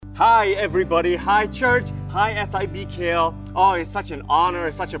Hi everybody, hi church, hi SIBKL. Oh, it's such an honor,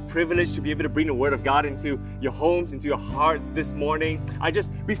 it's such a privilege to be able to bring the Word of God into your homes, into your hearts this morning.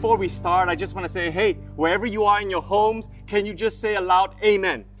 Before we start, I just want to say, hey, wherever you are in your homes, can you just say aloud,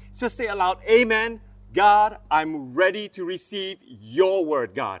 amen? Just say aloud, amen. God, I'm ready to receive your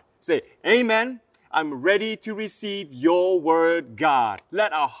word, God. Say, amen. I'm ready to receive your word, God.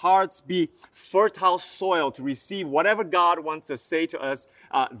 Let our hearts be fertile soil to receive whatever God wants to say to us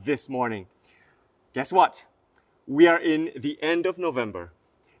this morning. Guess what? We are in the end of November.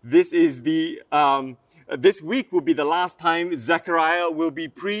 This week will be the last time Zechariah will be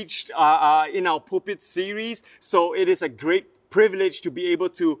preached in our pulpit series. So it is a great privilege to be able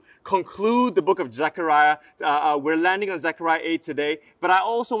to conclude the book of Zechariah. We're landing on Zechariah 8 today, but I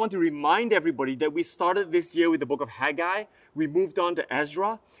also want to remind everybody that we started this year with the book of Haggai. We moved on to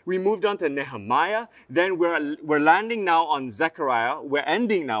Ezra. We moved on to Nehemiah. Then we're landing now on Zechariah. We're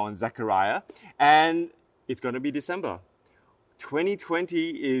ending now on Zechariah, and it's going to be December. 2020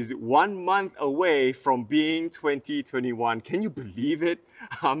 is 1 month away from being 2021. Can you believe it?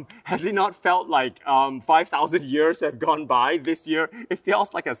 Has it not felt like 5,000 years have gone by this year? It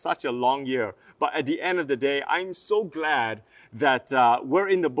feels like such a long year. But at the end of the day, I'm so glad that we're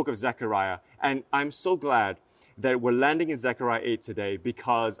in the book of Zechariah. And I'm so glad that we're landing in Zechariah 8 today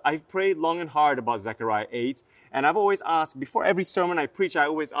because I've prayed long and hard about Zechariah 8. And I've always asked, before every sermon I preach, I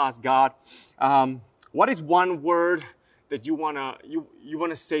always ask God, what is one word that you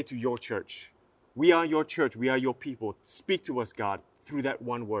wanna say to your church? We are your church. We are your people. Speak to us, God, through that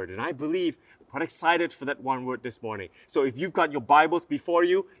one word. And I believe, I'm quite excited for that one word this morning. So if you've got your Bibles before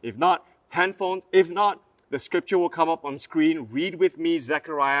you, if not, handphones. If not, the scripture will come up on screen. Read with me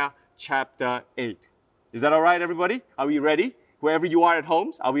Zechariah chapter 8. Is that all right, everybody? Are we ready? Wherever you are at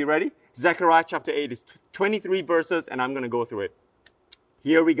homes, are we ready? Zechariah chapter 8 is 23 verses, and I'm going to go through it.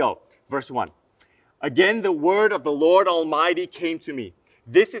 Here we go. Verse 1. Again, the word of the Lord Almighty came to me.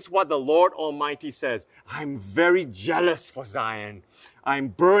 This is what the Lord Almighty says. I'm very jealous for Zion. I'm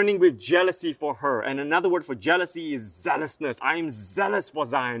burning with jealousy for her. And another word for jealousy is zealousness. I'm zealous for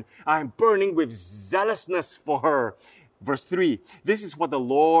Zion. I'm burning with zealousness for her. Verse 3, this is what the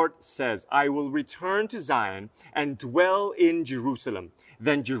Lord says. I will return to Zion and dwell in Jerusalem.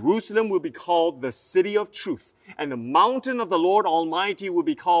 Then Jerusalem will be called the city of truth, and the mountain of the Lord Almighty will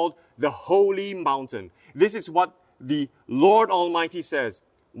be called the holy mountain. This is what the Lord Almighty says.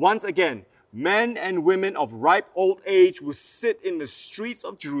 Once again, men and women of ripe old age will sit in the streets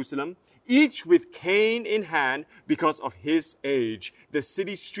of Jerusalem, each with cane in hand because of his age. The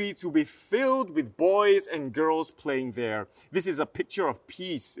city streets will be filled with boys and girls playing there. This is a picture of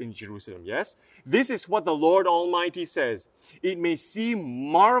peace in Jerusalem, yes? This is what the Lord Almighty says. It may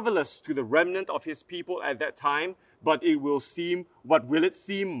seem marvelous to the remnant of his people at that time, but what will it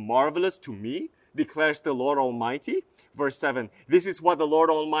seem marvelous to me? Declares the Lord Almighty. Verse 7, this is what the Lord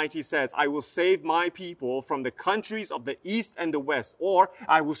Almighty says. I will save my people from the countries of the east and the west, or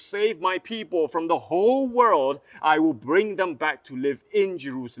I will save my people from the whole world. I will bring them back to live in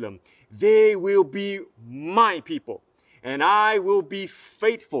Jerusalem. They will be my people, and I will be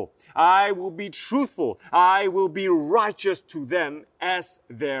faithful. I will be truthful. I will be righteous to them as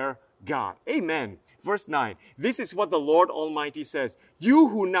their God. Amen. Verse 9, this is what the Lord Almighty says. You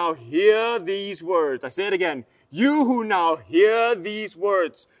who now hear these words, I say it again, you who now hear these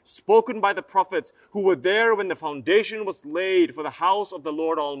words spoken by the prophets who were there when the foundation was laid for the house of the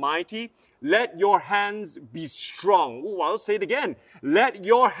Lord Almighty, let your hands be strong. Ooh, I'll say it again. Let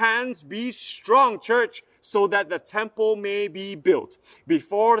your hands be strong, church, so that the temple may be built.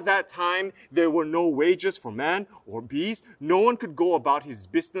 Before that time, there were no wages for man or beast. No one could go about his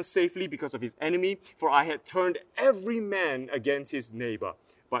business safely because of his enemy, for I had turned every man against his neighbor.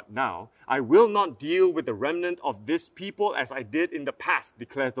 But now I will not deal with the remnant of this people as I did in the past,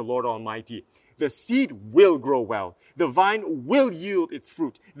 declares the Lord Almighty. The seed will grow well. The vine will yield its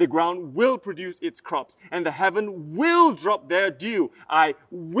fruit. The ground will produce its crops. And the heaven will drop their dew. I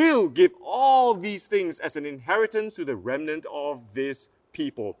will give all these things as an inheritance to the remnant of this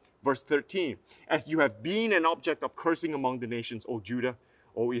people. Verse 13. As you have been an object of cursing among the nations, O Judah,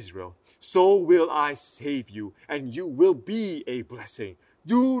 O Israel, so will I save you, and you will be a blessing.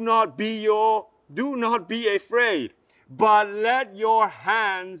 Do not be afraid, but let your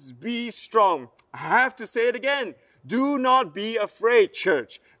hands be strong. I have to say it again. Do not be afraid,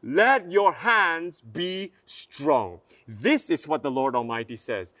 church. Let your hands be strong. This is what the Lord Almighty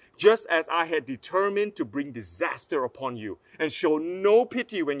says. Just as I had determined to bring disaster upon you and show no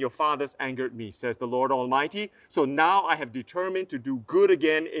pity when your fathers angered me, says the Lord Almighty, so now I have determined to do good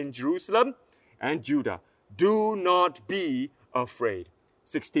again in Jerusalem and Judah. Do not be afraid.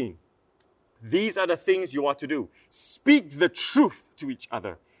 16. These are the things you ought to do. Speak the truth to each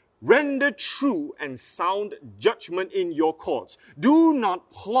other. Render true and sound judgment in your courts. Do not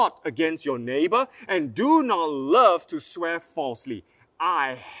plot against your neighbor, and do not love to swear falsely.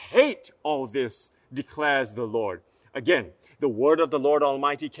 I hate all this, declares the Lord. Again, the word of the Lord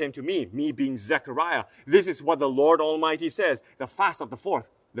Almighty came to me being Zechariah. This is what the Lord Almighty says. The fast of the 4th,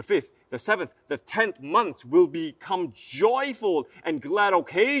 the 5th, the 7th, the 10th months will become joyful and glad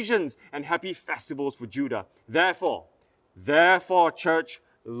occasions and happy festivals for Judah. Therefore, church,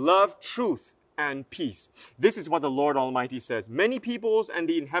 love truth and peace. This is what the Lord Almighty says. Many peoples and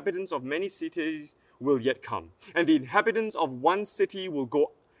the inhabitants of many cities will yet come. And the inhabitants of one city will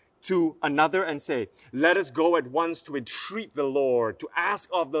go to another and say, let us go at once to entreat the Lord, to ask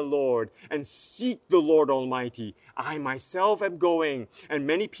of the Lord, and seek the Lord Almighty. I myself am going, and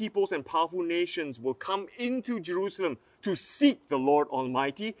many peoples and powerful nations will come into Jerusalem to seek the Lord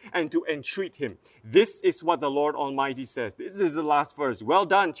Almighty and to entreat Him. This is what the Lord Almighty says. This is the last verse. Well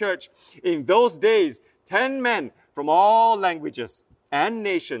done, church. In those days, 10 men from all languages and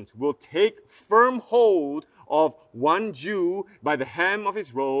nations will take firm hold of one Jew by the hem of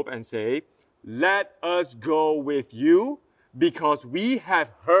his robe and say, let us go with you, because we have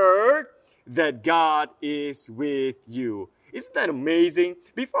heard that God is with you. Isn't that amazing?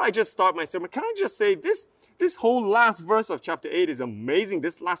 Before I just start my sermon, can I just say this whole last verse of chapter 8 is amazing.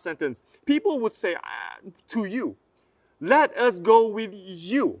 This last sentence. People would say to you, let us go with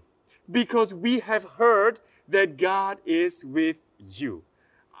you, because we have heard that God is with you.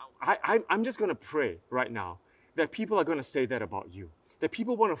 I'm just going to pray right now that people are going to say that about you, that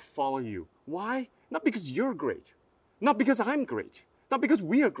people want to follow you. Why? Not because you're great, not because I'm great, not because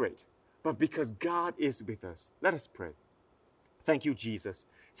we are great, but because God is with us. Let us pray. Thank you, Jesus.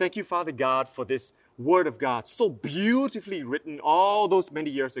 Thank you, Father God, for this Word of God, so beautifully written all those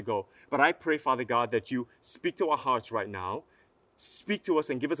many years ago. But I pray, Father God, that you speak to our hearts right now. Speak to us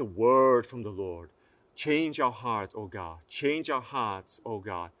and give us a word from the Lord. Change our hearts, oh God. Change our hearts, oh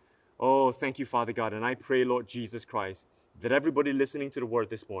God. Oh, thank you, Father God. And I pray, Lord Jesus Christ, that everybody listening to the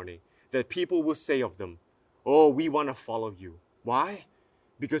word this morning, that people will say of them, oh, we want to follow you. Why?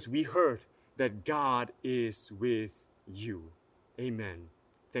 Because we heard that God is with you. Amen.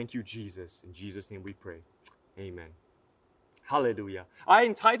 Thank you, Jesus. In Jesus' name we pray. Amen. Hallelujah. I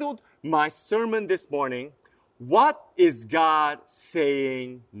entitled my sermon this morning, What is God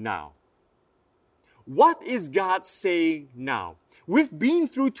Saying Now? What is God saying now? We've been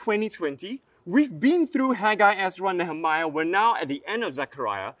through 2020. We've been through Haggai, Ezra, Nehemiah. We're now at the end of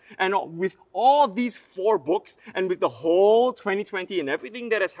Zechariah. And with all these 4 books and with the whole 2020 and everything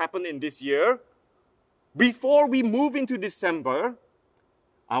that has happened in this year, before we move into December,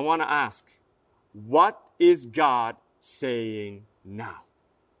 I want to ask, what is God saying now?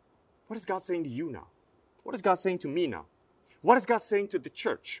 What is God saying to you now? What is God saying to me now? What is God saying to the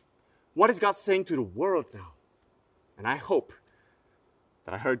church? What is God saying to the world now? And I hope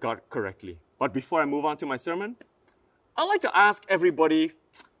that I heard God correctly. But before I move on to my sermon, I'd like to ask everybody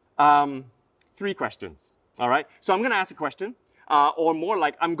 3 questions. All right? So I'm going to ask a question, or more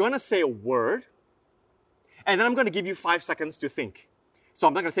like I'm going to say a word, and then I'm going to give you 5 seconds to think. So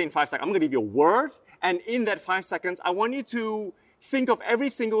I'm not going to say in 5 seconds. I'm going to give you a word, and in that 5 seconds, I want you to think of every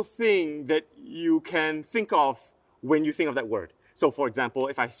single thing that you can think of when you think of that word. So, for example,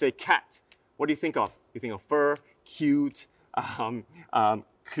 if I say cat, what do you think of? You think of fur, cute,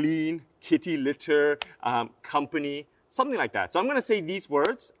 clean, kitty litter, company, something like that. So I'm going to say these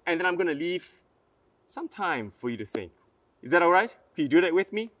words, and then I'm going to leave some time for you to think. Is that all right? Can you do that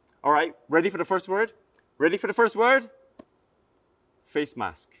with me? All right, ready for the first word? Ready for the first word? Face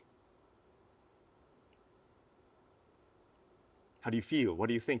mask. How do you feel? What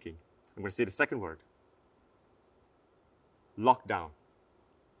are you thinking? I'm going to say the second word. Lockdown.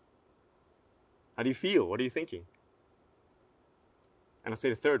 How do you feel? What are you thinking? And I'll say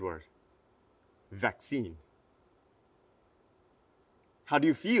the third word. Vaccine. How do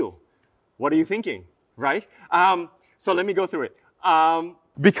you feel? What are you thinking? Right? So let me go through it.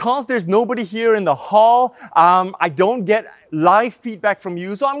 Because there's nobody here in the hall, I don't get live feedback from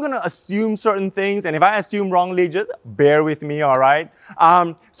you, so I'm going to assume certain things, and if I assume wrongly, just bear with me, all right?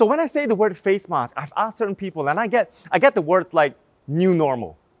 So when I say the word face mask, I've asked certain people, and I get the words like new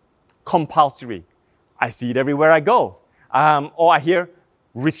normal, compulsory. I see it everywhere I go. Or I hear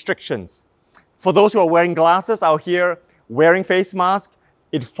restrictions. For those who are wearing glasses, I'll hear wearing face mask,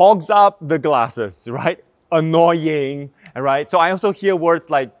 it fogs up the glasses, right? Annoying, right? So I also hear words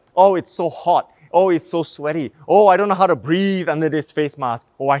like, oh, it's so hot. Oh, it's so sweaty. Oh, I don't know how to breathe under this face mask.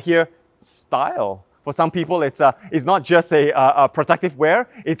 Oh, I hear style. For some people, it's not just a protective wear,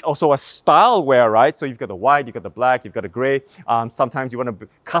 it's also a style wear, right? So you've got the white, you've got the black, you've got the gray. Sometimes you want to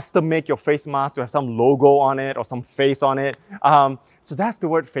custom make your face mask to have some logo on it or some face on it. So that's the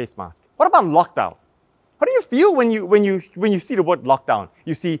word face mask. What about lockdown? How do you feel when you see the word lockdown?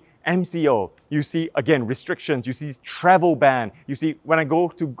 You see MCO, you see, again, restrictions, you see travel ban, you see when I go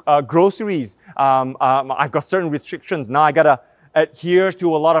to groceries, I've got certain restrictions. Now I gotta adhere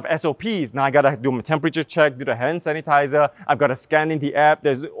to a lot of SOPs. Now I gotta do my temperature check, do the hand sanitizer, I've gotta scan in the app.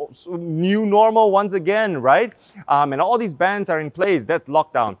 There's new normal once again, right? And all these bans are in place. That's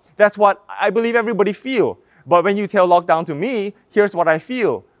lockdown. That's what I believe everybody feel. But when you tell lockdown to me, here's what I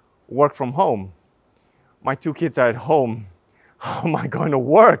feel. Work from home. My 2 kids are at home. How am I going to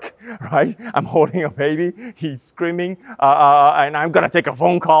work, right? I'm holding a baby, he's screaming, and I'm gonna take a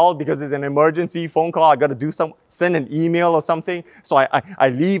phone call because it's an emergency phone call. I gotta send an email or something. So I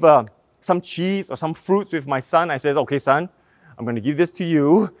leave some cheese or some fruits with my son. I says, okay, son, I'm gonna give this to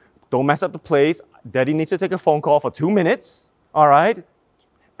you. Don't mess up the place. Daddy needs to take a phone call for 2 minutes, all right?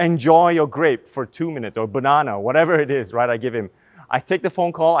 Enjoy your grape for 2 minutes or banana, whatever it is, right? I give him. I take the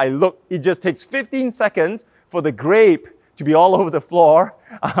phone call, I look, it just takes 15 seconds for the grape to be all over the floor,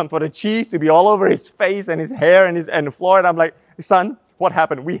 for the cheese to be all over his face and his hair and the floor. And I'm like, son, what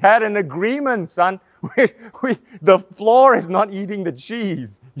happened? We had an agreement, son. The floor is not eating the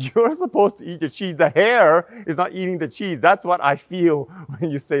cheese. You're supposed to eat the cheese. The hair is not eating the cheese. That's what I feel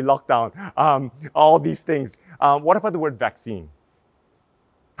when you say lockdown. All these things. What about the word vaccine?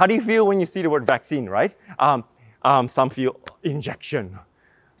 How do you feel when you see the word vaccine, right? Some feel injection.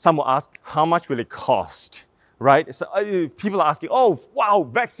 Some will ask, how much will it cost? Right? So people are asking, oh, wow,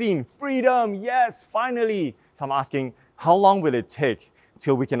 vaccine, freedom, yes, finally. So I'm asking, how long will it take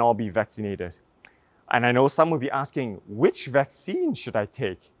till we can all be vaccinated? And I know some will be asking, which vaccine should I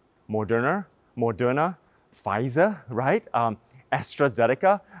take? Moderna, Pfizer, right?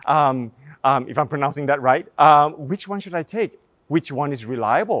 AstraZeneca, if I'm pronouncing that right. Which one should I take? Which one is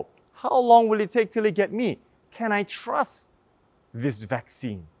reliable? How long will it take till it get me? Can I trust this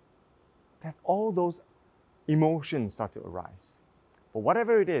vaccine? That's all those emotions start to arise. But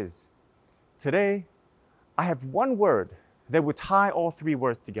whatever it is, today I have one word that would tie all 3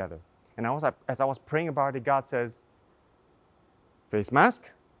 words together. And as I was praying about it, God says, face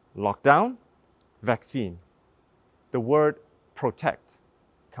mask, lockdown, vaccine. The word protect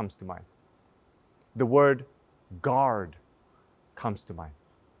comes to mind. The word guard comes to mind.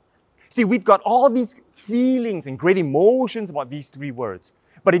 See, we've got all these feelings and great emotions about these 3 words.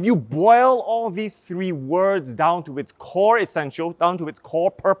 But if you boil all these 3 words down to its core essential, down to its core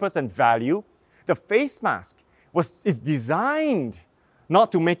purpose and value, the face mask is designed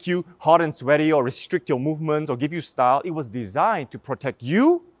not to make you hot and sweaty or restrict your movements or give you style. It was designed to protect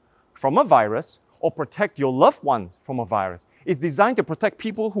you from a virus or protect your loved ones from a virus. It's designed to protect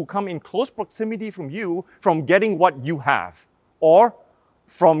people who come in close proximity from you from getting what you have or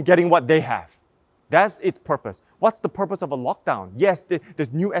from getting what they have. That's its purpose. What's the purpose of a lockdown? Yes,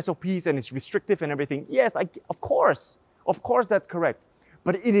 there's new SOPs and it's restrictive and everything. Yes, of course that's correct.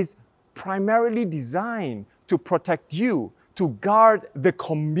 But it is primarily designed to protect you, to guard the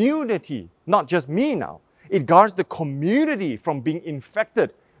community, not just me now. It guards the community from being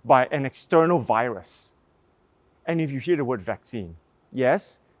infected by an external virus. And if you hear the word vaccine,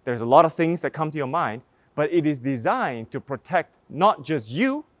 yes, there's a lot of things that come to your mind, but it is designed to protect not just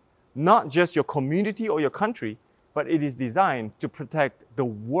you, not just your community or your country, but it is designed to protect the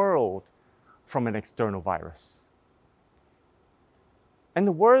world from an external virus. And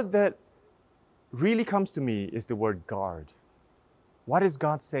the word that really comes to me is the word guard. What is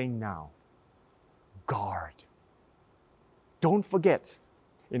God saying now? Guard. Don't forget,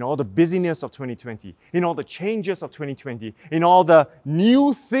 in all the busyness of 2020, in all the changes of 2020, in all the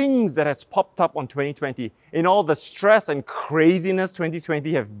new things that has popped up on 2020, in all the stress and craziness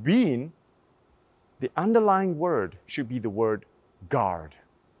 2020 have been, the underlying word should be the word guard.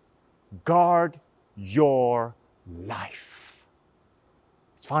 Guard your life.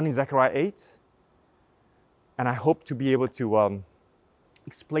 It's found in Zechariah 8, and I hope to be able to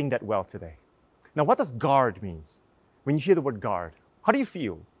explain that well today. Now, what does guard mean? When you hear the word guard, how do you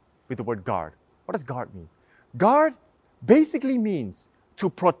feel with the word guard? What does guard mean? Guard basically means to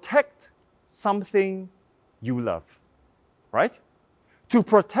protect something you love, right? To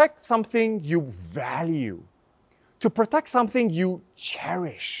protect something you value. To protect something you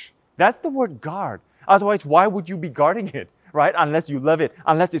cherish. That's the word guard. Otherwise, why would you be guarding it? right? Unless you love it,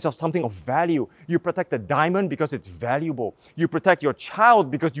 unless it's of something of value. You protect the diamond because it's valuable. You protect your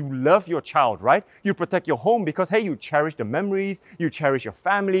child because you love your child, right? You protect your home because, hey, you cherish the memories, you cherish your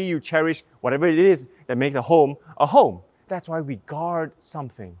family, you cherish whatever it is that makes a home a home. That's why we guard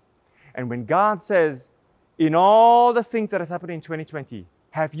something. And when God says, in all the things that has happened in 2020,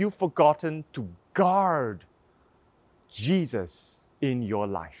 have you forgotten to guard Jesus in your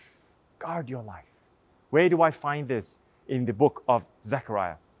life? Guard your life. Where do I find this? In the book of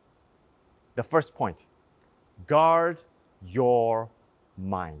Zechariah. The first point, guard your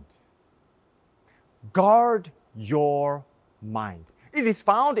mind. Guard your mind. It is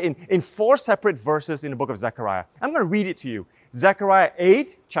found in 4 separate verses in the book of Zechariah. I'm going to read it to you. Zechariah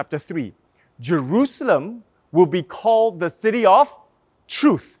 8, chapter 3. Jerusalem will be called the city of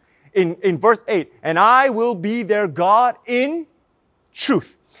truth. In verse 8, and I will be their God in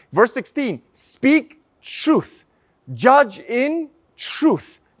truth. Verse 16, speak truth. Judge in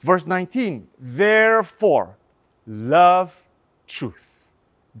truth. Verse 19, therefore, love truth.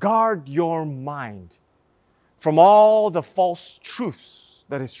 Guard your mind from all the false truths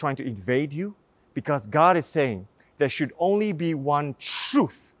that is trying to invade you, because God is saying there should only be one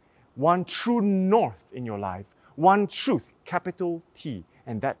truth, one true north in your life, one truth, capital T,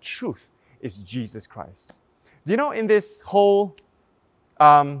 and that truth is Jesus Christ. Do you know, in this whole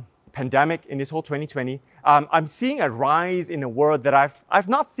pandemic, in this whole 2020, I'm seeing a rise in a word that I've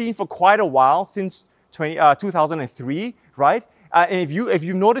not seen for quite a while, since 2003, right? And if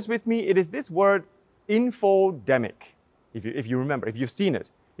you notice with me, it is this word, infodemic. If you remember, if you've seen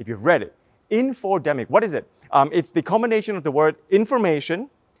it, if you've read it. Infodemic, what is it? It's the combination of the word information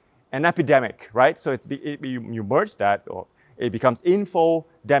and epidemic, right? So you merge that, or it becomes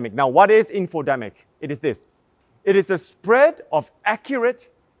infodemic. Now, what is infodemic? It is this. It is the spread of accurate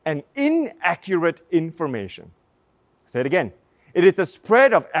and inaccurate information. Say it again. It is the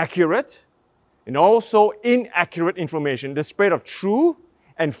spread of accurate and also inaccurate information, the spread of true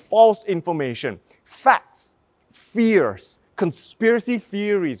and false information, facts, fears, conspiracy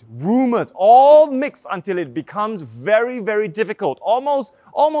theories, rumors, all mixed until it becomes very, very difficult, almost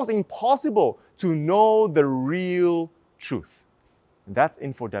impossible to know the real truth. And that's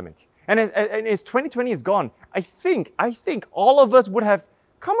infodemic. And as 2020 is gone, I think all of us would have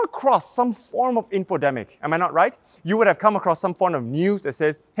come across some form of infodemic. Am I not right? You would have come across some form of news that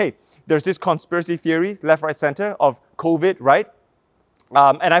says, hey, there's this conspiracy theories, left, right, center, of COVID, right?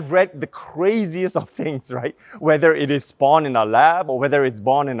 And I've read the craziest of things, right? Whether it is spawned in a lab, or whether it's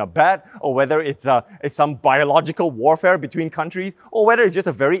born in a bat, or whether it's some biological warfare between countries, or whether it's just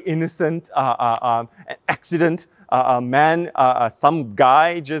a very innocent accident. Some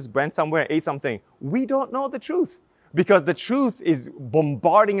guy just went somewhere and ate something. We don't know the truth, because the truth is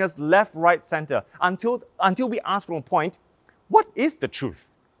bombarding us left, right, center until we ask from a point, what is the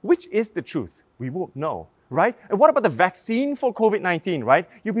truth? Which is the truth? We won't know. Right? And what about the vaccine for COVID-19, right?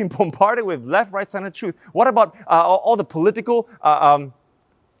 You've been bombarded with left, right, center truth. What about all the political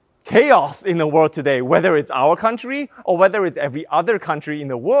chaos in the world today, whether it's our country or whether it's every other country in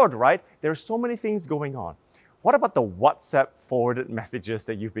the world, right? There are so many things going on. What about the WhatsApp forwarded messages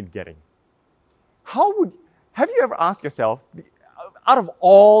that you've been getting? Have you ever asked yourself, out of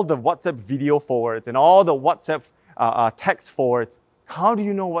all the WhatsApp video forwards and all the WhatsApp text forwards, how do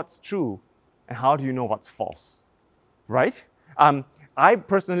you know what's true? And how do you know what's false, right? I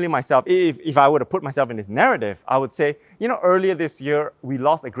personally myself, if I were to put myself in this narrative, I would say, earlier this year, we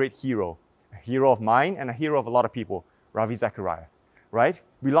lost a great hero, a hero of mine and a hero of a lot of people, Ravi Zachariah, right?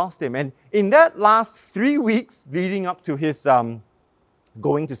 We lost him. And in that last 3 weeks leading up to his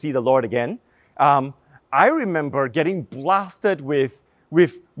going to see the Lord again, I remember getting blasted with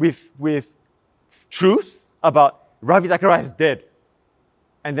truths about Ravi Zachariah is dead.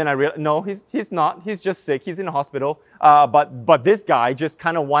 And then I realized, no, he's not. He's just sick. He's in the hospital. But this guy just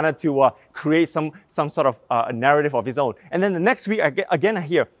kind of wanted to create some sort of a narrative of his own. And then the next week, again, I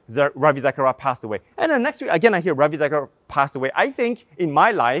hear Ravi Zachariah passed away. And the next week, again, I hear Ravi Zachariah passed away. I think in my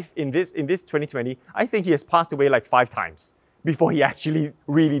life, in this 2020, I think he has passed away like 5 times before he actually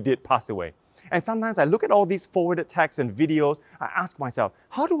really did pass away. And sometimes I look at all these forwarded texts and videos. I ask myself,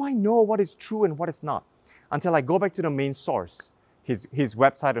 how do I know what is true and what is not? Until I go back to the main source, his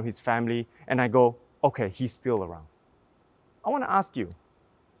website or his family, and I go, okay, he's still around. I want to ask you,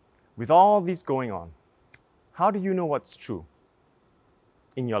 with all this going on, how do you know what's true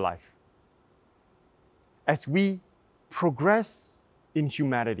in your life? As we progress in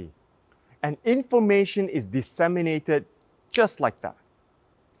humanity, and information is disseminated just like that.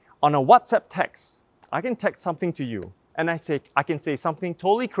 On a WhatsApp text, I can text something to you, and I can say something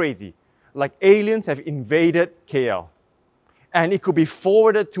totally crazy, like aliens have invaded KL. And it could be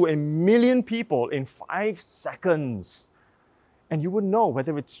forwarded to 1 million people in 5 seconds. And you would know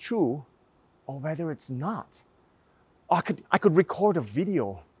whether it's true or whether it's not. Or I could record a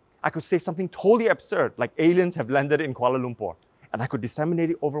video. I could say something totally absurd, like aliens have landed in Kuala Lumpur, and I could disseminate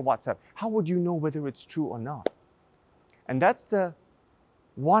it over WhatsApp. How would you know whether it's true or not? And that's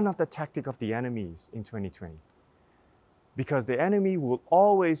one of the tactics of the enemies in 2020. Because the enemy will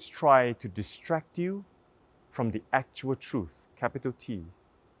always try to distract you from the actual truth, capital T,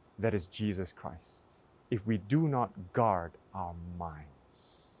 that is Jesus Christ, if we do not guard our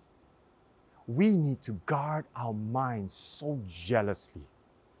minds. We need to guard our minds so jealously,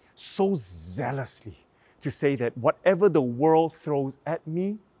 so zealously, to say that whatever the world throws at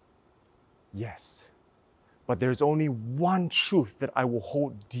me, yes, but there's only one truth that I will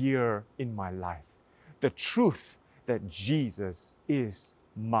hold dear in my life. The truth that Jesus is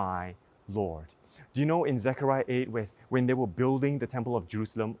my Lord. Do you know in Zechariah 8, when they were building the Temple of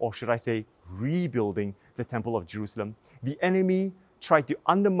Jerusalem, or should I say rebuilding the Temple of Jerusalem, the enemy tried to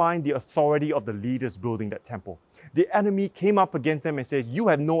undermine the authority of the leaders building that temple. The enemy came up against them and says, you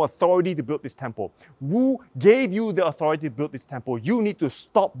have no authority to build this temple. Who gave you the authority to build this temple? You need to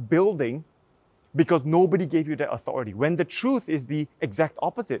stop building because nobody gave you that authority. When the truth is the exact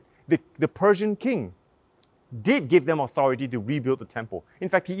opposite. The Persian king did give them authority to rebuild the temple. In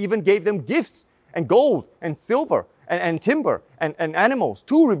fact, he even gave them gifts and gold and silver and timber and animals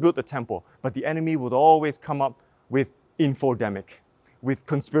to rebuild the temple. But the enemy would always come up with infodemic, with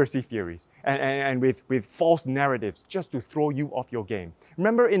conspiracy theories and with false narratives just to throw you off your game.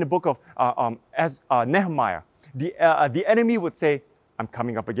 Remember in the book of Nehemiah, the enemy would say, I'm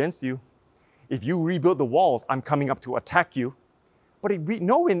coming up against you. If you rebuild the walls, I'm coming up to attack you. But we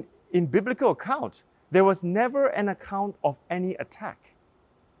know in biblical account, there was never an account of any attack.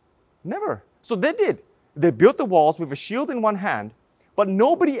 Never. So they did. They built the walls with a shield in one hand, but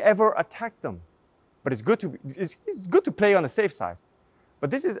nobody ever attacked them. But it's good to play on the safe side. But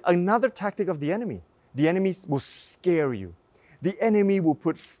this is another tactic of the enemy. The enemy will scare you. The enemy will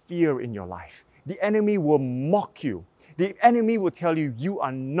put fear in your life. The enemy will mock you. The enemy will tell you you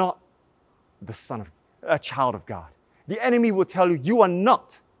are not a child of God. The enemy will tell you you are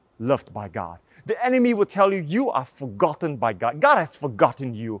not loved by God. The enemy will tell you you are forgotten by God. God has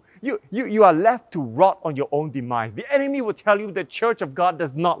forgotten you. You are left to rot on your own demise. The enemy will tell you the church of God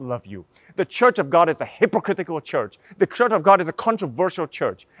does not love you. The church of God is a hypocritical church. The church of God is a controversial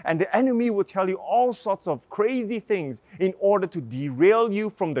church. And the enemy will tell you all sorts of crazy things in order to derail you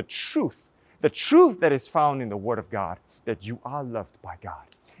from the truth that is found in the Word of God, that you are loved by God,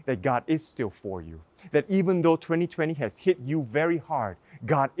 that God is still for you, that even though 2020 has hit you very hard,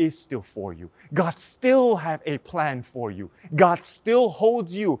 God is still for you. God still has a plan for you. God still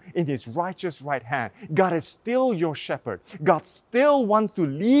holds you in His righteous right hand. God is still your shepherd. God still wants to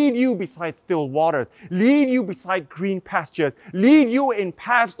lead you beside still waters, lead you beside green pastures, lead you in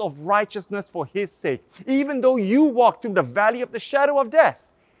paths of righteousness for His sake. Even though you walk through the valley of the shadow of death,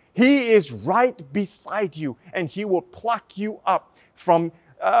 He is right beside you, and He will pluck you up from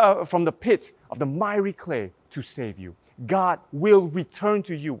the pit of the miry clay to save you. God will return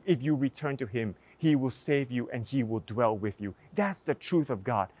to you if you return to Him. He will save you and He will dwell with you. That's the truth of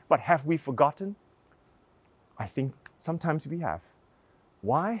God. But have we forgotten? I think sometimes we have.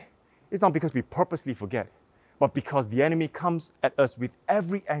 Why? It's not because we purposely forget, but because the enemy comes at us with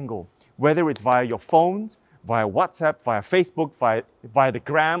every angle, whether it's via your phones, via WhatsApp, via Facebook, via the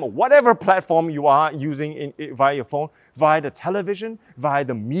Gram, or whatever platform you are using via your phone, via the television, via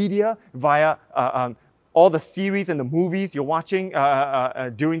the media, via all the series and the movies you're watching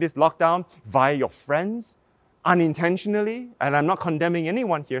during this lockdown, via your friends, unintentionally, and I'm not condemning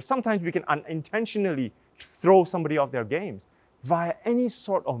anyone here, sometimes we can unintentionally throw somebody off their games, via any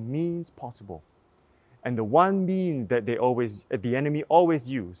sort of means possible. And the one means that the enemy always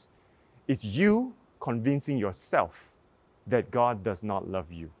use is you convincing yourself that God does not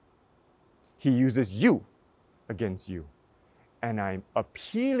love you. He uses you against you. And I'm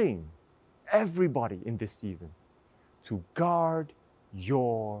appealing everybody in this season to guard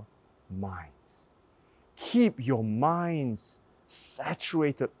your minds. Keep your minds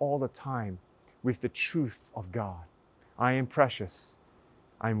saturated all the time with the truth of God. I am precious.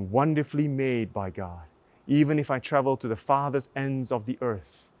 I'm wonderfully made by God. Even if I travel to the farthest ends of the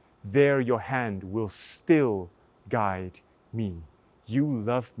earth, there your hand will still guide me. You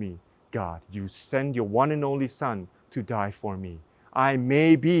love me, God. You send your one and only Son to die for me. I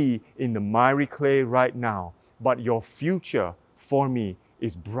may be in the miry clay right now, but your future for me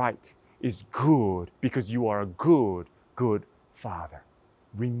is bright, is good, because you are a good, good Father.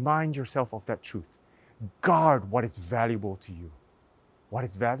 Remind yourself of that truth. guard what is valuable to you. What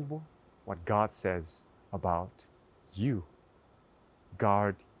is valuable? What God says about you.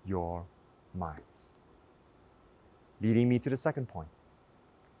 Guard your minds. Leading me to the second point.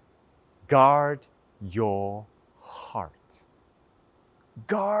 Guard your heart.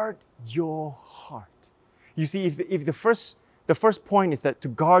 Guard your heart. You see, if the first point is that to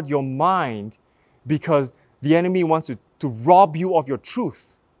guard your mind because the enemy wants to rob you of your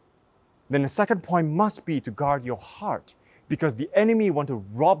truth, then the second point must be to guard your heart because the enemy wants to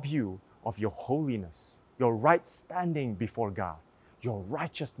rob you of your holiness, your right standing before God, your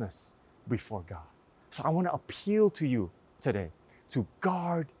righteousness before God. So I want to appeal to you today to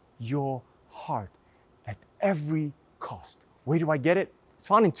guard your heart at every cost. Where do I get it? It's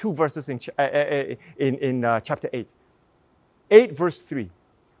found in two verses in chapter 8. 8 verse 3.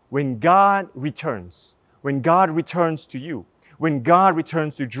 When God returns to you, when God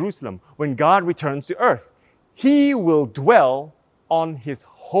returns to Jerusalem, when God returns to earth, He will dwell on His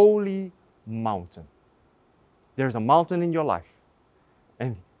holy mountain. There's a mountain in your life,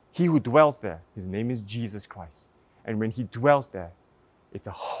 and He who dwells there, His name is Jesus Christ. And when He dwells there, it's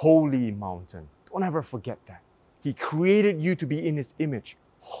a holy mountain. Don't ever forget that. He created you to be in His image,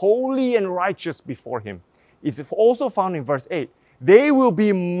 holy and righteous before Him. It's also found in verse 8. They will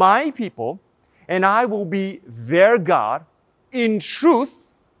be my people, and I will be their God in truth.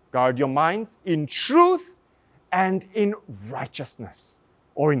 Guard your minds, in truth and in righteousness,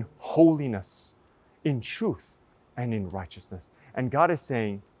 or in holiness, in truth and in righteousness. And God is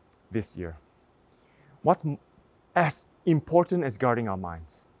saying this year, what's as important as guarding our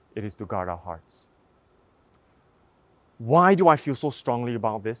minds? It is to guard our hearts. Why do I feel so strongly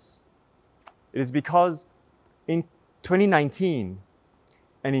about this? It is because in 2019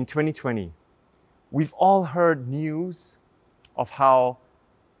 and in 2020, we've all heard news of how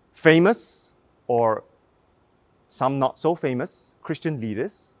famous or some not so famous Christian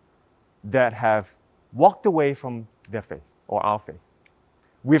leaders that have walked away from their faith or our faith.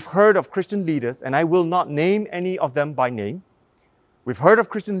 We've heard of Christian leaders, and I will not name any of them by name. We've heard of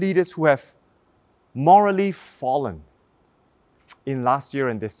Christian leaders who have morally fallen in last year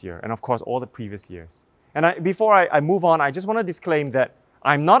and this year, and of course all the previous years. And before I move on, I just want to disclaim that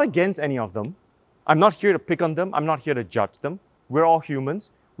I'm not against any of them. I'm not here to pick on them. I'm not here to judge them. We're all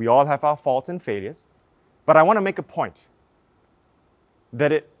humans. We all have our faults and failures. But I want to make a point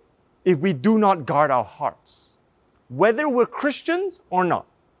that if we do not guard our hearts, whether we're Christians or not,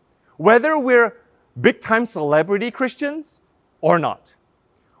 whether we're big-time celebrity Christians or not,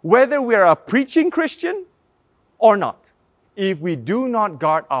 whether we're a preaching Christian or not, if we do not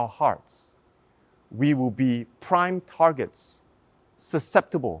guard our hearts, we will be prime targets,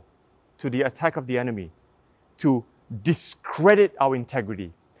 susceptible to the attack of the enemy, to discredit our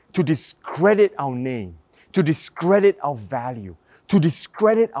integrity, to discredit our name, to discredit our value, to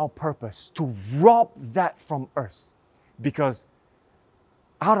discredit our purpose, to rob that from us. Because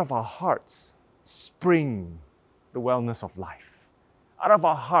out of our hearts spring the wellness of life. Out of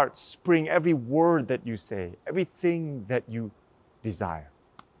our hearts spring every word that you say, everything that you desire.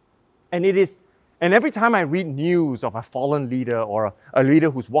 And every time I read news of a fallen leader or a leader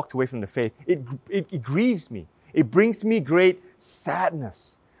who's walked away from the faith, it grieves me. It brings me great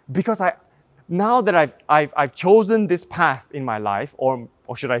sadness because now that I've chosen this path in my life, or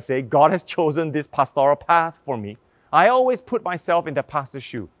should I say, God has chosen this pastoral path for me, I always put myself in the pastor's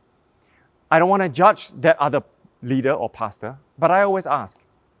shoe. I don't want to judge that other leader or pastor, but I always ask,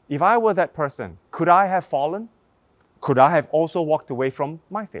 if I were that person, could I have fallen? Could I have also walked away from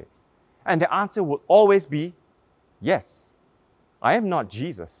my faith? And the answer would always be, yes. I am not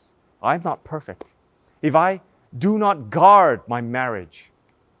Jesus. I am not perfect. If I do not guard my marriage,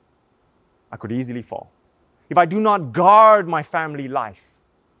 I could easily fall. If I do not guard my family life,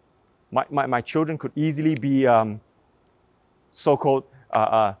 my children could easily be so-called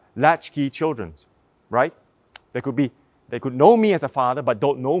latchkey children, right? They could know me as a father, but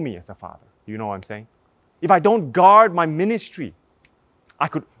don't know me as a father. You know what I'm saying? If I don't guard my ministry, I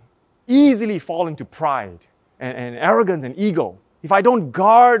could easily fall into pride and arrogance and ego. If I don't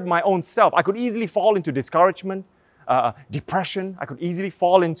guard my own self, I could easily fall into discouragement, depression. I could easily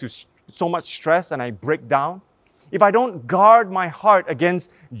fall into so much stress and I break down. If I don't guard my heart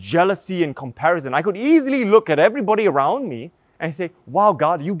against jealousy and comparison, I could easily look at everybody around me and say, wow,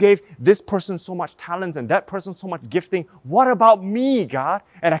 God, you gave this person so much talents and that person so much gifting. What about me, God?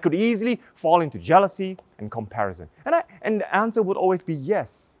 And I could easily fall into jealousy and comparison. And the answer would always be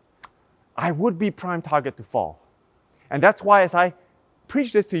yes. I would be prime target to fall. And that's why as I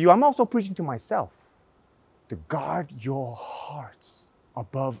preach this to you, I'm also preaching to myself. To guard your hearts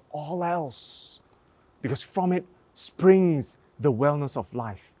above all else. because from it springs the wellness of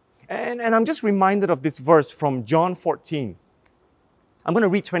life. And I'm just reminded of this verse from John 14. I'm going to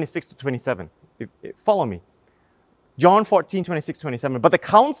read 26 to 27. Follow me. John 14, 26, 27. But the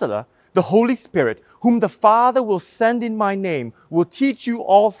Counselor, the Holy Spirit, whom the Father will send in my name, will teach you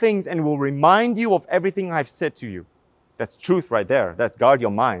all things and will remind you of everything I've said to you. That's truth right there. That's guard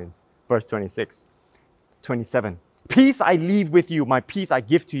your minds. Verse 26, 27. Peace I leave with you, my peace I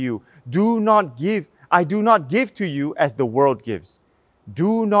give to you. I do not give to you as the world gives.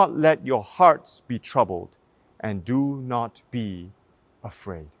 Do not let your hearts be troubled, and do not be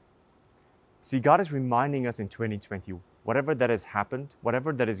afraid. See, God is reminding us in 2020, whatever that has happened,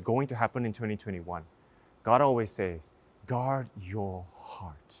 whatever that is going to happen in 2021, God always says, guard your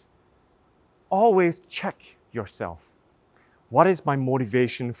heart. Always check yourself. What is my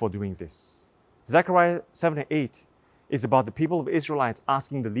motivation for doing this? Zechariah 7 and 8 is about the people of Israelites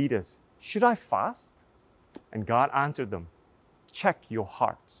asking the leaders, should I fast? And God answered them, check your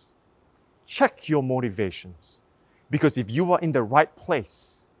hearts. Check your motivations. Because if you are in the right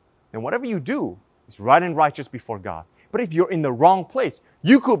place, then whatever you do is right and righteous before God. But if you're in the wrong place,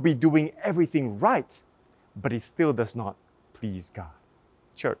 you could be doing everything right, but it still does not please God.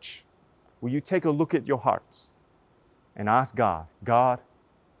 Church, will you take a look at your hearts and ask God, God,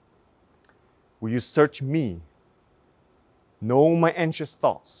 will you search me? Know my anxious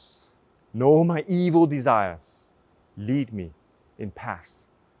thoughts. Know my evil desires. Lead me in paths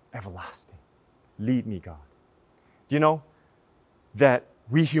everlasting. Lead me, God. Do you know that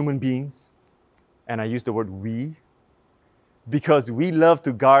we human beings, and I use the word we, because we love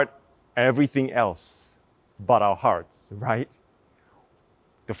to guard everything else but our hearts, right?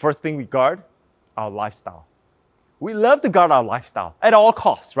 The first thing we guard, our lifestyle. We love to guard our lifestyle at all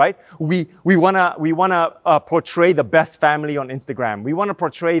costs, right? We wanna portray the best family on Instagram. We want to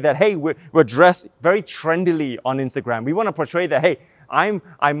portray that, hey, we're dressed very trendily on Instagram. We want to portray that, hey,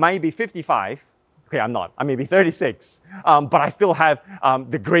 I might be 55. Okay, I'm not. I may be 36, but I still have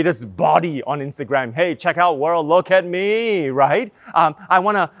the greatest body on Instagram. Hey, check out world, look at me, right? I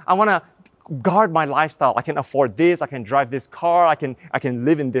wanna guard my lifestyle. I can afford this. I can drive this car. I can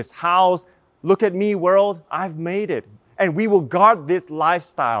live in this house. Look at me, world. I've made it. And we will guard this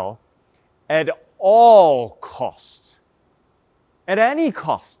lifestyle at all cost. At any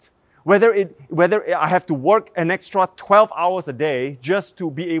cost. Whether I have to work an extra 12 hours a day just to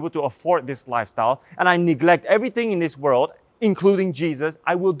be able to afford this lifestyle, and I neglect everything in this world, including Jesus,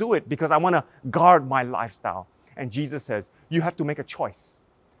 I will do it because I want to guard my lifestyle. And Jesus says, you have to make a choice.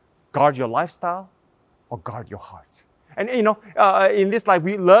 Guard your lifestyle or guard your heart. And in this life,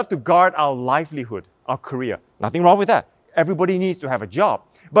 we love to guard our livelihood, our career. Nothing wrong with that. Everybody needs to have a job.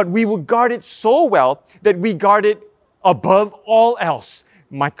 But we will guard it so well that we guard it above all else.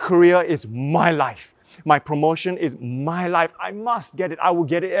 My career is my life. My promotion is my life. I must get it. I will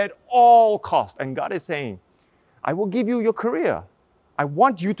get it at all costs. And God is saying, I will give you your career. I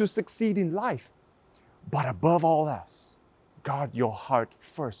want you to succeed in life. But above all else, guard your heart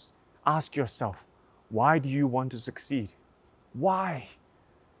first. Ask yourself, why do you want to succeed? Why?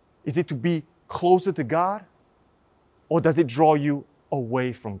 Is it to be closer to God? Or does it draw you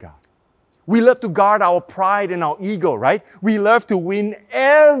away from God? We love to guard our pride and our ego, right? We love to win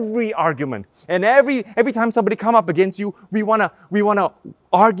every argument. And every time somebody come up against you, we wanna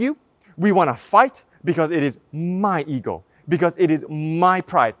argue, we wanna fight because it is my ego, because it is my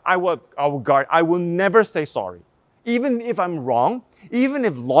pride. I will guard. I will never say sorry. Even if I'm wrong, even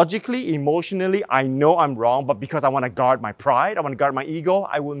if logically, emotionally, I know I'm wrong, but because I want to guard my pride, I want to guard my ego,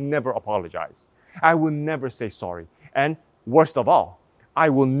 I will never apologize. I will never say sorry. And worst of all, I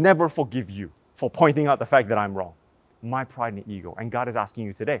will never forgive you for pointing out the fact that I'm wrong. My pride and ego. And God is asking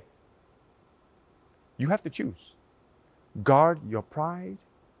you today, you have to choose. Guard your pride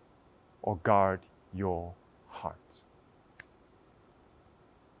or guard your heart.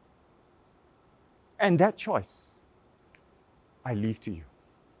 And that choice, I leave to you.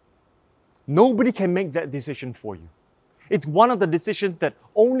 Nobody can make that decision for you. It's one of the decisions that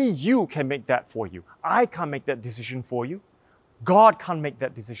only you can make that for you. I can't make that decision for you. God can't make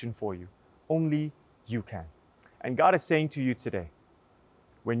that decision for you. Only you can. And God is saying to you today,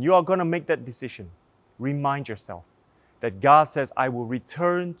 when you are going to make that decision, remind yourself that God says, I will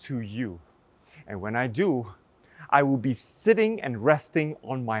return to you. And when I do, I will be sitting and resting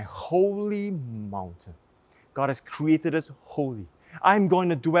on my holy mountain. God has created us holy. I'm going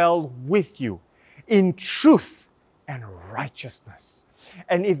to dwell with you in truth and righteousness.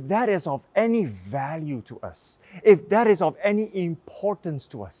 And if that is of any value to us, if that is of any importance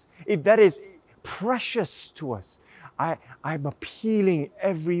to us, if that is precious to us, I'm appealing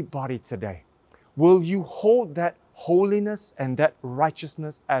everybody today. Will you hold that holiness and that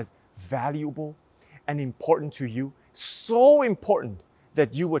righteousness as valuable and important to you? So important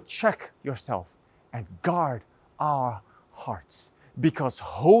that you would check yourself and guard our hearts. Because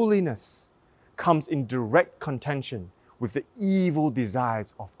holiness comes in direct contention with the evil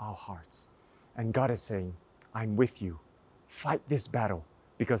desires of our hearts. And God is saying, I'm with you. Fight this battle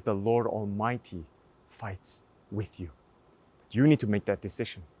because the Lord Almighty fights with you. But you need to make that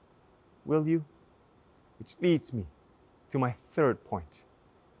decision. Will you? Which leads me to my third point.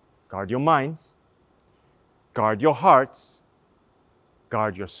 Guard your minds, guard your hearts,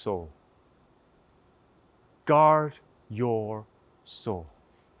 guard your soul. Guard your soul.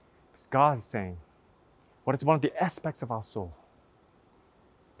 Because God is saying, what is one of the aspects of our soul?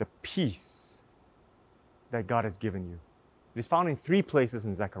 The peace that God has given you. It is found in 3 places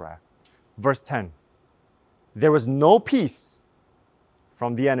in Zechariah. Verse 10, there was no peace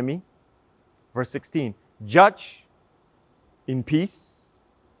from the enemy. Verse 16, judge in peace.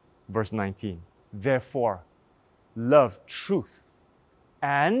 Verse 19, therefore, love truth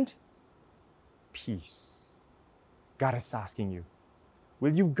and peace. God is asking you,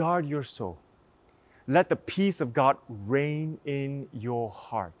 will you guard your soul? Let the peace of God reign in your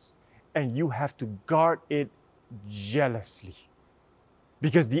hearts. And you have to guard it jealously.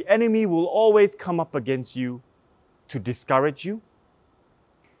 Because the enemy will always come up against you to discourage you,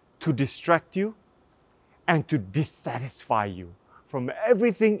 to distract you, and to dissatisfy you from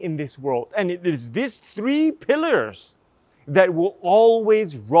everything in this world. And it is these 3 pillars that will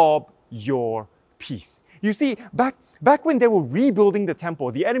always rob your peace. You see, back when they were rebuilding the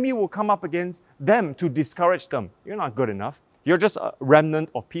temple, the enemy will come up against them to discourage them. You're not good enough. You're just a remnant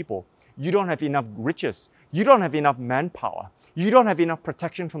of people. You don't have enough riches. You don't have enough manpower. You don't have enough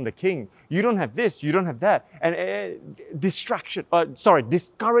protection from the king. You don't have this. You don't have that. And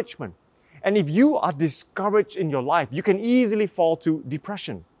discouragement. And if you are discouraged in your life, you can easily fall to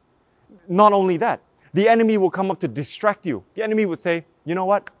depression. Not only that, the enemy will come up to distract you. The enemy would say, you know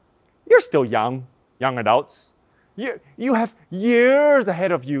what? You're still young adults. You have years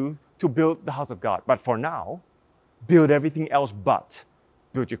ahead of you to build the house of God. But for now, build everything else but.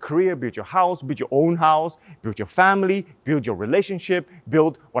 Build your career, build your house, build your own house, build your family, build your relationship,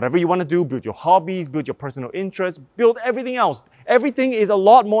 build whatever you want to do, build your hobbies, build your personal interests, build everything else. Everything is a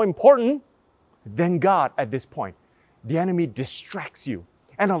lot more important than God at this point. The enemy distracts you.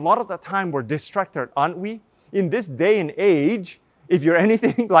 And a lot of the time we're distracted, aren't we? In this day and age, if you're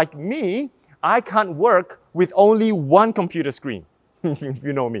anything like me, I can't work with only one computer screen. If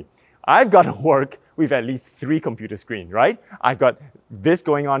you know me. I've got to work with at least 3 computer screens, right? I've got this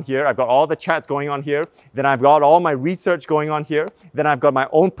going on here. I've got all the chats going on here. Then I've got all my research going on here. Then I've got my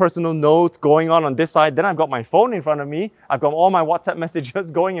own personal notes going on this side. Then I've got my phone in front of me. I've got all my WhatsApp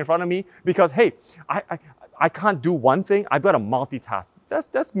messages going in front of me because, hey, I can't do one thing. I've got to multitask.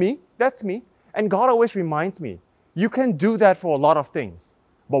 That's me. That's me. And God always reminds me, you can do that for a lot of things.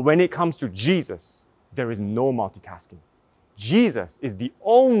 But when it comes to Jesus, there is no multitasking. Jesus is the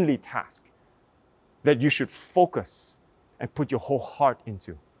only task that you should focus and put your whole heart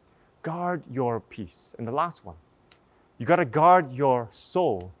into. Guard your peace. And the last one, you got to guard your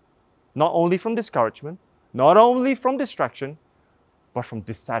soul, not only from discouragement, not only from distraction, but from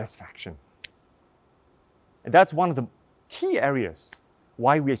dissatisfaction. And that's one of the key areas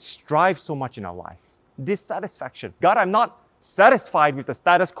why we strive so much in our life. Dissatisfaction. God, I'm not satisfied with the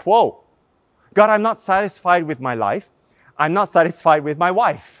status quo. God, I'm not satisfied with my life. I'm not satisfied with my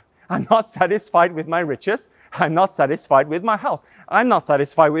wife. I'm not satisfied with my riches. I'm not satisfied with my house. I'm not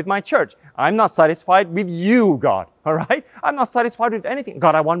satisfied with my church. I'm not satisfied with you, God. All right? I'm not satisfied with anything.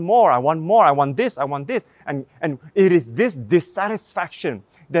 God, I want more. I want more. I want this. I want this. And it is this dissatisfaction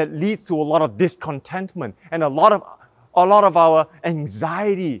that leads to a lot of discontentment and a lot of our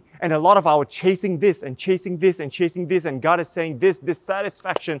anxiety and a lot of our chasing this and chasing this and chasing this. And God is saying this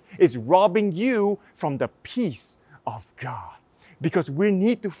dissatisfaction is robbing you from the peace of God. Because we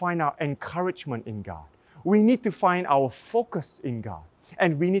need to find our encouragement in God. We need to find our focus in God.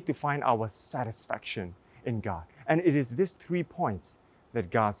 And we need to find our satisfaction in God. And it is these 3 points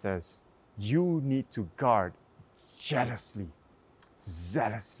that God says you need to guard jealously,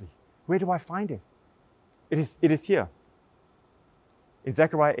 zealously. Where do I find it? It is here. In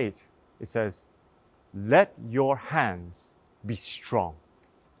Zechariah 8, it says, let your hands be strong.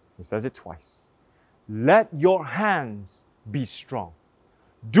 It says it twice. Let your hands be strong.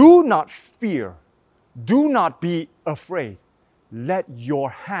 Do not fear. Do not be afraid. Let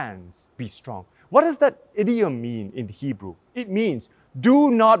your hands be strong. What does that idiom mean in Hebrew? It means do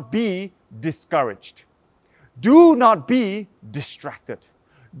not be discouraged. Do not be distracted.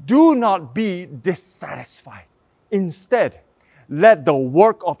 Do not be dissatisfied. Instead, let the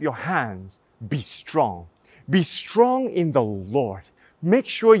work of your hands be strong. Be strong in the Lord. Make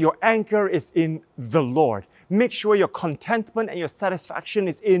sure your anchor is in the Lord. Make sure your contentment and your satisfaction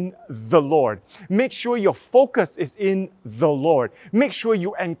is in the Lord. Make sure your focus is in the Lord. Make sure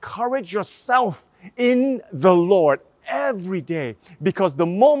you encourage yourself in the Lord every day, because the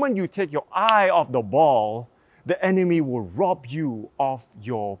moment you take your eye off the ball, the enemy will rob you of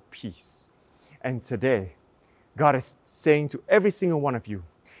your peace. And today, God is saying to every single one of you,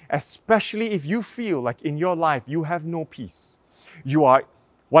 especially if you feel like in your life you have no peace, you are,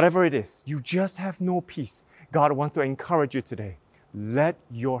 whatever it is, you just have no peace. God wants to encourage you today. Let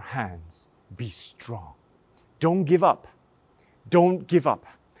your hands be strong. Don't give up. Don't give up.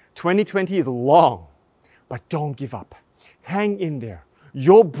 2020 is long, but don't give up. Hang in there.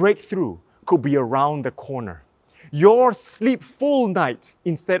 Your breakthrough could be around the corner. Your sleepful night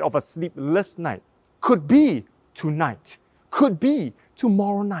instead of a sleepless night could be tonight, could be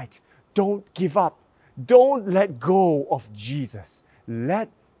tomorrow night. Don't give up. Don't let go of Jesus. Let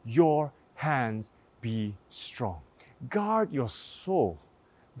your hands be strong. Guard your soul.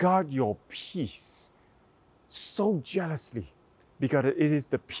 Guard your peace so jealously, because it is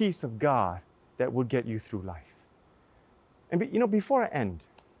the peace of God that will get you through life. And before I end,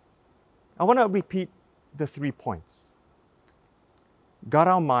 I want to repeat the 3 points. Guard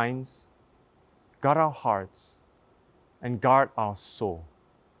our minds, guard our hearts, and guard our soul.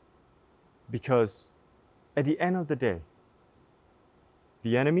 Because at the end of the day,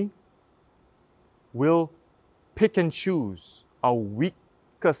 the enemy will pick and choose our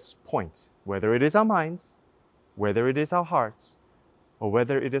weakest point, whether it is our minds, whether it is our hearts, or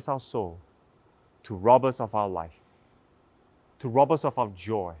whether it is our soul, to rob us of our life, to rob us of our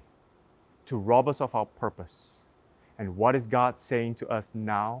joy, to rob us of our purpose. And what is God saying to us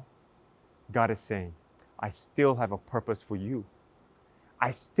now? God is saying, I still have a purpose for you.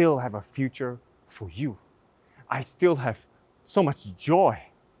 I still have a future for you. I still have so much joy,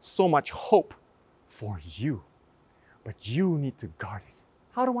 so much hope for you. But you need to guard it.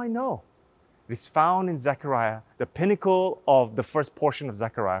 How do I know? It is found in Zechariah, the pinnacle of the first portion of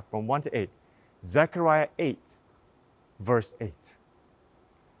Zechariah, from 1 to 8. Zechariah 8, verse 8.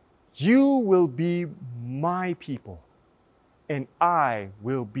 You will be my people, and I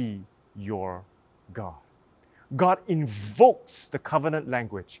will be your God. God invokes the covenant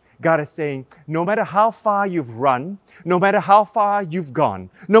language. God is saying, no matter how far you've run, no matter how far you've gone,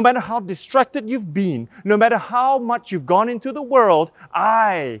 no matter how distracted you've been, no matter how much you've gone into the world,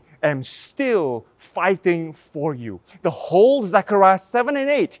 I am still fighting for you. The whole Zechariah 7 and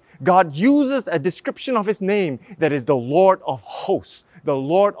 8, God uses a description of His name that is the Lord of hosts, the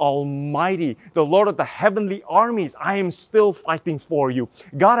Lord Almighty, the Lord of the heavenly armies. I am still fighting for you.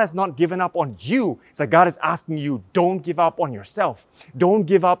 God has not given up on you. It's like God is asking you, don't give up on yourself. Don't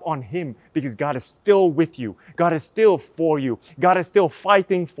give up on Him, because God is still with you. God is still for you. God is still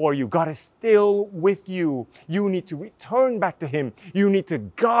fighting for you. God is still with you. You need to return back to Him. You need to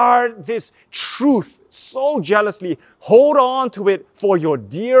guard this truth so jealously. Hold on to it for your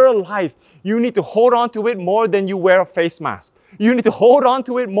dear life. You need to hold on to it more than you wear a face mask. You need to hold on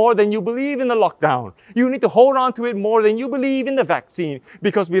to it more than you believe in the lockdown. You need to hold on to it more than you believe in the vaccine.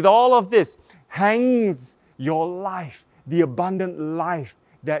 Because with all of this hangs your life, the abundant life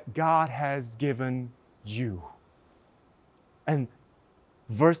that God has given you. And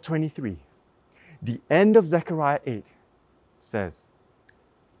verse 23, the end of Zechariah 8 says,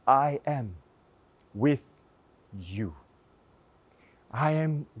 I am with you. I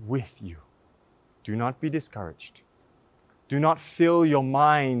am with you. Do not be discouraged. Do not fill your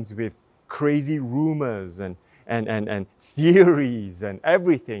minds with crazy rumors and theories and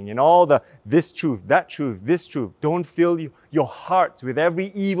everything and all the this truth, that truth, this truth. Don't fill your hearts with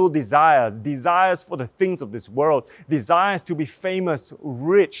every evil desires for the things of this world, desires to be famous,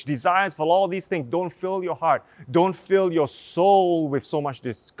 rich, desires for all these things. Don't fill your heart. Don't fill your soul with so much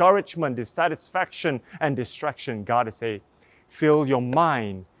discouragement, dissatisfaction, and distraction. God is saying, fill your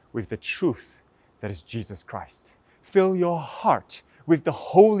mind with the truth that is Jesus Christ. Fill your heart with the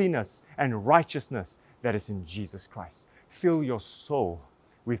holiness and righteousness that is in Jesus Christ. Fill your soul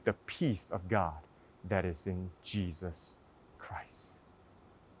with the peace of God that is in Jesus Christ.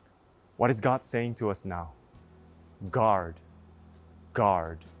 What is God saying to us now? Guard,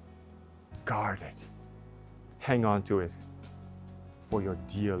 guard, guard it. Hang on to it for your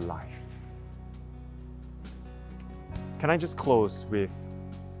dear life. Can I just close with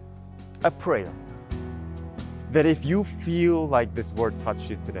a prayer? That if you feel like this word touched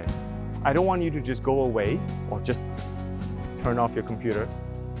you today, I don't want you to just go away or just turn off your computer.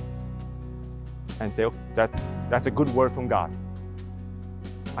 and say, oh, that's a good word from God.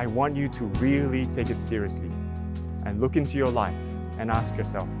 I want you to really take it seriously and look into your life and ask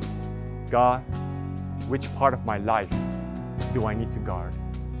yourself, God, which part of my life do I need to guard?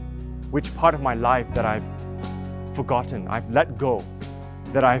 Which part of my life that I've forgotten, I've let go,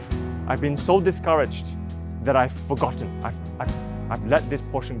 that I've been so discouraged that I've forgotten, I've let this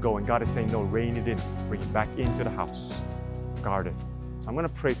portion go, and God is saying, no, rein it in, bring it back into the house, guard it. So I'm going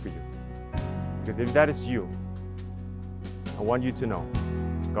to pray for you, because if that is you, I want you to know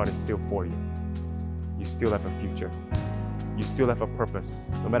God is still for you. You still have a future. You still have a purpose.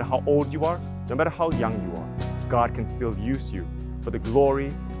 No matter how old you are, no matter how young you are, God can still use you for the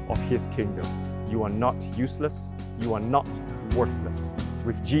glory of His kingdom. You are not useless. You are not worthless.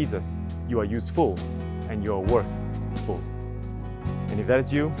 With Jesus, you are useful and you are worthful. And if that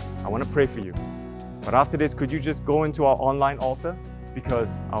is you, I want to pray for you. But after this, could you just go into our online altar?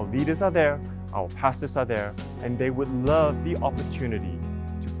 Because our leaders are there, our pastors are there, and they would love the opportunity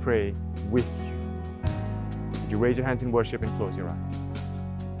to pray with you. Would you raise your hands in worship and close your eyes?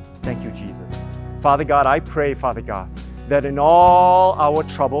 Thank you, Jesus. Father God, I pray, Father God, that in all our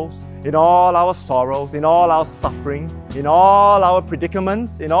troubles, in all our sorrows, in all our suffering, in all our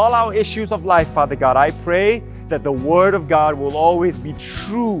predicaments, in all our issues of life, Father God, I pray that the Word of God will always be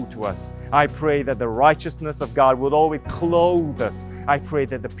true to us. I pray that the righteousness of God will always clothe us. I pray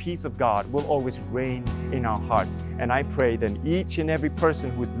that the peace of God will always reign in our hearts. And I pray that each and every person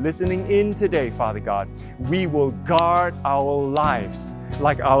who is listening in today, Father God, we will guard our lives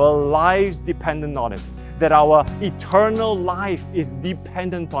like our lives dependent on it, that our eternal life is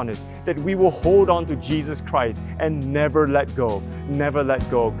dependent on it, that we will hold on to Jesus Christ and never let go. Never let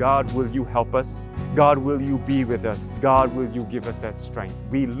go. God, will you help us? God, will you be with us? God, will you give us that strength?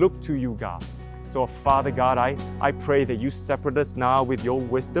 We look to you, God. So, Father God, I pray that you separate us now with your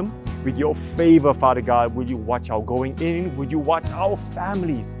wisdom, with your favor, Father God. Will you watch our going in? Would you watch our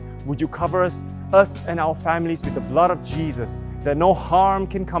families? Would you cover us and our families with the blood of Jesus, that no harm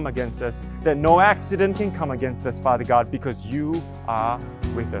can come against us, that no accident can come against us, Father God, because you are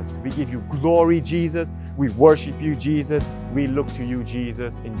with us. We give you glory, Jesus. We worship you, Jesus. We look to you,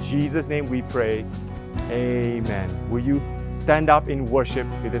 Jesus. In Jesus' name we pray. Amen. Will you stand up in worship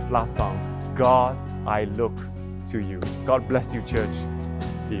with this last song? God, I look to you. God bless you, church.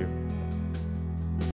 See you.